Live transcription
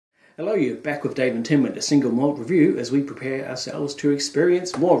Hello, you're back with Dave and Tim with a single malt review as we prepare ourselves to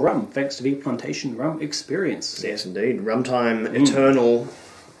experience more rum, thanks to the Plantation Rum Experience. Yes, indeed. Rum time, eternal.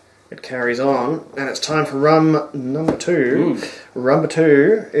 It carries on, and it's time for rum number 2. Rum number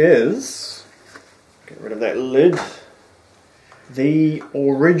 2 is, get rid of that lid, the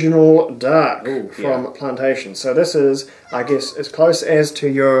original dark from Plantation. So this is, I guess, as close as to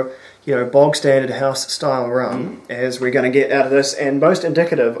your bog standard house style rum as we're going to get out of this, and most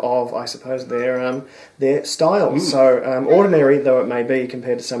indicative of, I suppose, their style. So ordinary though it may be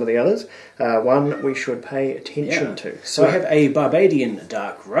compared to some of the others, one we should pay attention to. So we have a Barbadian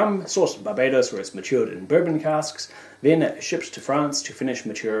dark rum, sourced in Barbados, where it's matured in bourbon casks, then shipped to France to finish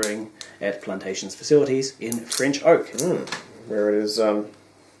maturing at Plantation's facilities in French oak, where it is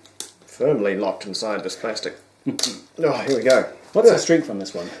firmly locked inside this plastic. Oh, here we go. What's the strength on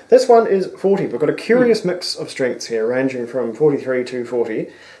this one? This one is 40. We've got a curious mix of strengths here, ranging from 43 to 40,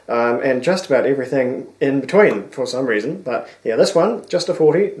 and just about everything in between for some reason. But yeah, this one, just a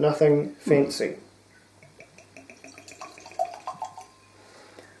 40, nothing fancy.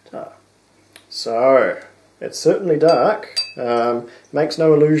 So, it's certainly dark, makes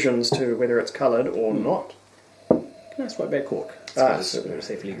no allusions to whether it's coloured or not. Nice white back cork. It's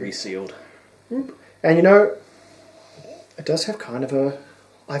safely grease sealed. And you know, it does have kind of a...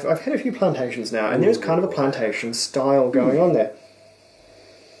 I've had a few plantations now, and there's kind of a plantation style going on there.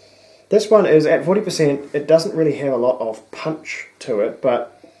 This one is at 40%. It doesn't really have a lot of punch to it,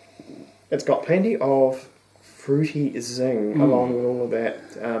 but it's got plenty of fruity zing along with all of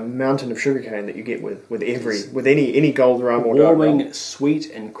that mountain of sugarcane that you get with any gold rum or dark rum. Warming, sweet,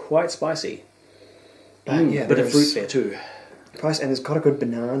 and quite spicy. Yeah, bit of fruit there too. And it's got a good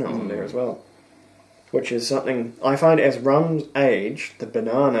banana on there as well, which is something I find as rums age, the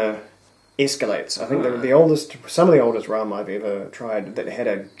banana escalates. I think some of the oldest rum I've ever tried that had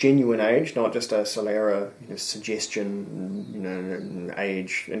a genuine age, not just a Solera suggestion,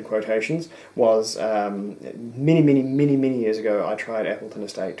 age in quotations, was many years ago. I tried Appleton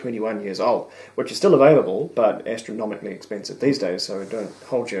Estate, 21 years old, which is still available, but astronomically expensive these days. So don't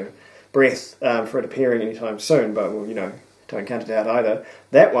hold your breath for it appearing anytime soon. But don't count it out either.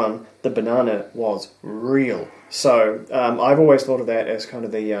 That one, the banana was real. So I've always thought of that as kind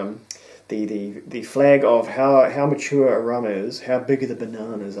of the flag of how mature a rum is, how big the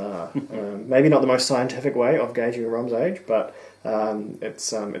bananas are. Maybe not the most scientific way of gauging a rum's age, but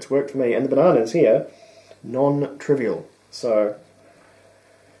it's worked for me. And the bananas here, non-trivial. So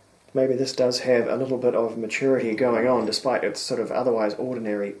maybe this does have a little bit of maturity going on, despite its sort of otherwise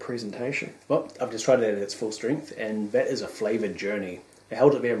ordinary presentation. Well, I've just tried it at its full strength, and that is a flavoured journey. I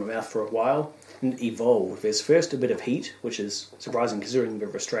held it there in my mouth for a while, and it evolved. There's first a bit of heat, which is surprising considering the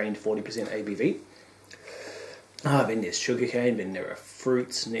restrained 40% ABV. Then there's sugarcane, then there are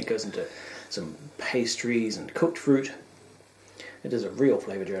fruits, and then it goes into some pastries and cooked fruit. It is a real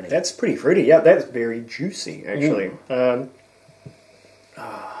flavour journey. That's pretty fruity. Yeah, that's very juicy, actually.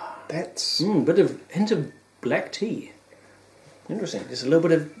 That's bit of hint of black tea. Interesting. Just a little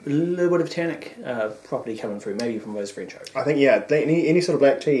bit of tannic property coming through, maybe from those French oak. I think any sort of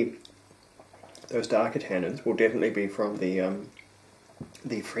black tea, those darker tannins will definitely be from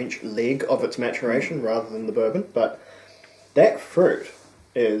the French leg of its maturation rather than the bourbon. But that fruit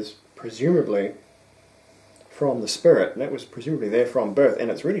is presumably from the spirit. That was presumably there from birth,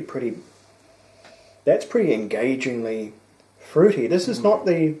 and it's really pretty. That's pretty engagingly fruity. This is not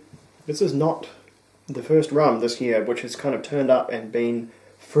the first rum this year which has kind of turned up and been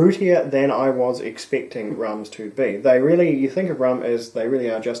fruitier than I was expecting rums to be. You think of rum as they really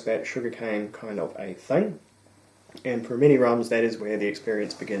are just that sugarcane kind of a thing. And for many rums, that is where the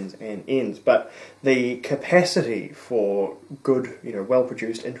experience begins and ends. But the capacity for good,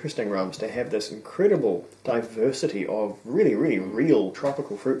 well-produced, interesting rums to have this incredible diversity of really, really real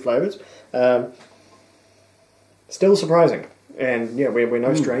tropical fruit flavours, still surprising. And yeah, we're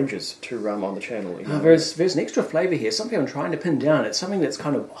no strangers to rum on the channel. There's an extra flavour here, something I'm trying to pin down. It's something that's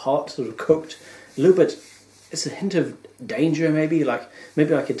kind of hot, sort of cooked, a little bit. It's a hint of danger, maybe like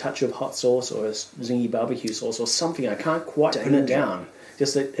a touch of hot sauce or a zingy barbecue sauce or something. I can't quite pin it down.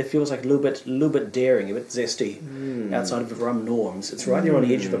 Just that it feels like a little bit daring, a bit zesty, outside of the rum norms. It's right there on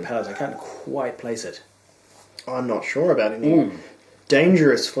the edge of the palate. I can't quite place it. I'm not sure about any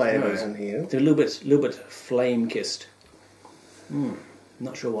dangerous flavours in here. They're a little bit flame kissed.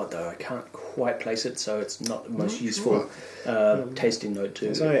 Not sure what though. I can't quite place it, so it's not the most useful tasting note too.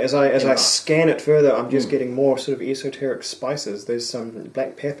 As I scan it further, I'm just getting more sort of esoteric spices. There's some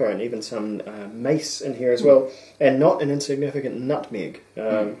black pepper and even some mace in here as well, and not an insignificant nutmeg.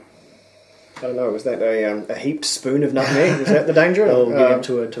 I don't know, was that a heaped spoon of nutmeg? Is that the danger? Oh,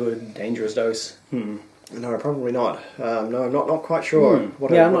 getting up to a dangerous dose. No, probably not. No, I'm not quite sure. I'm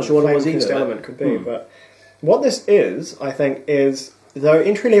not sure what it was either. Element could be, but what this is, I think, is though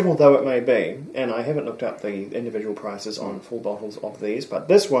entry level though it may be, and I haven't looked up the individual prices on full bottles of these, but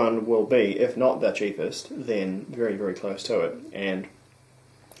this one will be, if not the cheapest, then very very close to it. And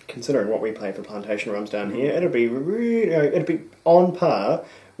considering what we pay for plantation rums down here, it'd be on par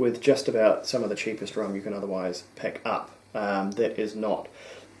with just about some of the cheapest rum you can otherwise pick up. That is not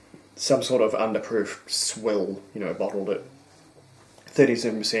some sort of underproof swill, bottled at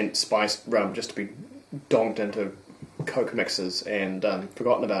 37% spiced rum just to be donked into Coke mixes and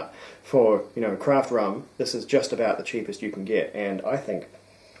forgotten about. For craft rum, this is just about the cheapest you can get, and I think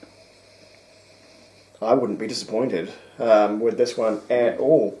I wouldn't be disappointed with this one at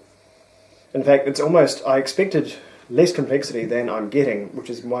all. In fact, it's almost, I expected less complexity than I'm getting, which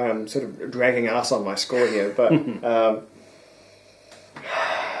is why I'm sort of dragging ass on my score here, but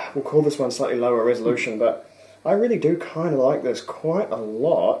we'll call this one slightly lower resolution, but I really do kind of like this quite a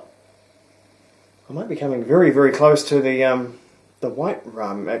lot. I might be coming very, very close to the white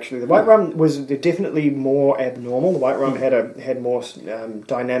rum, actually. The white rum was definitely more abnormal. The white rum had more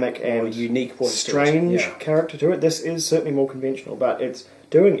dynamic and more unique, strange character to it. This is certainly more conventional, but it's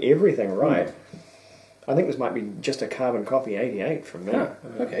doing everything right. I think this might be just a carbon copy 88 from me.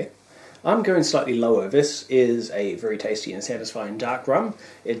 Okay. I'm going slightly lower. This is a very tasty and satisfying dark rum.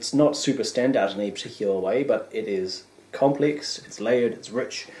 It's not super standout in any particular way, but it is complex, it's layered, it's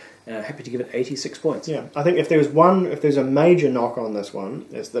rich, and I'm happy to give it 86 points. Yeah, I think if there's a major knock on this one,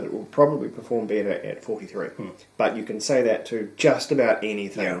 is that it will probably perform better at 43. But you can say that to just about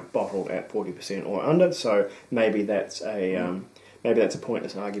anything bottled at 40% or under, so maybe that's a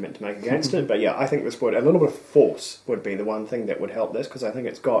pointless argument to make against it. But yeah, I think this would, a little bit of force would be the one thing that would help this, because I think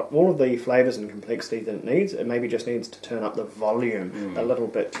it's got all of the flavours and complexity that it needs. It maybe just needs to turn up the volume a little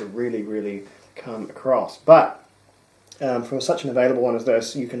bit to really, really come across. But for such an available one as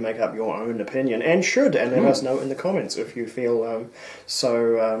this, you can make up your own opinion, and should, and let us know in the comments if you feel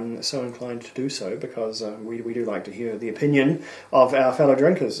so inclined to do so, because we do like to hear the opinion of our fellow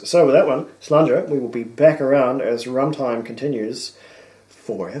drinkers. So with that one, Slanger, we will be back around as rum time continues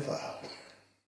forever.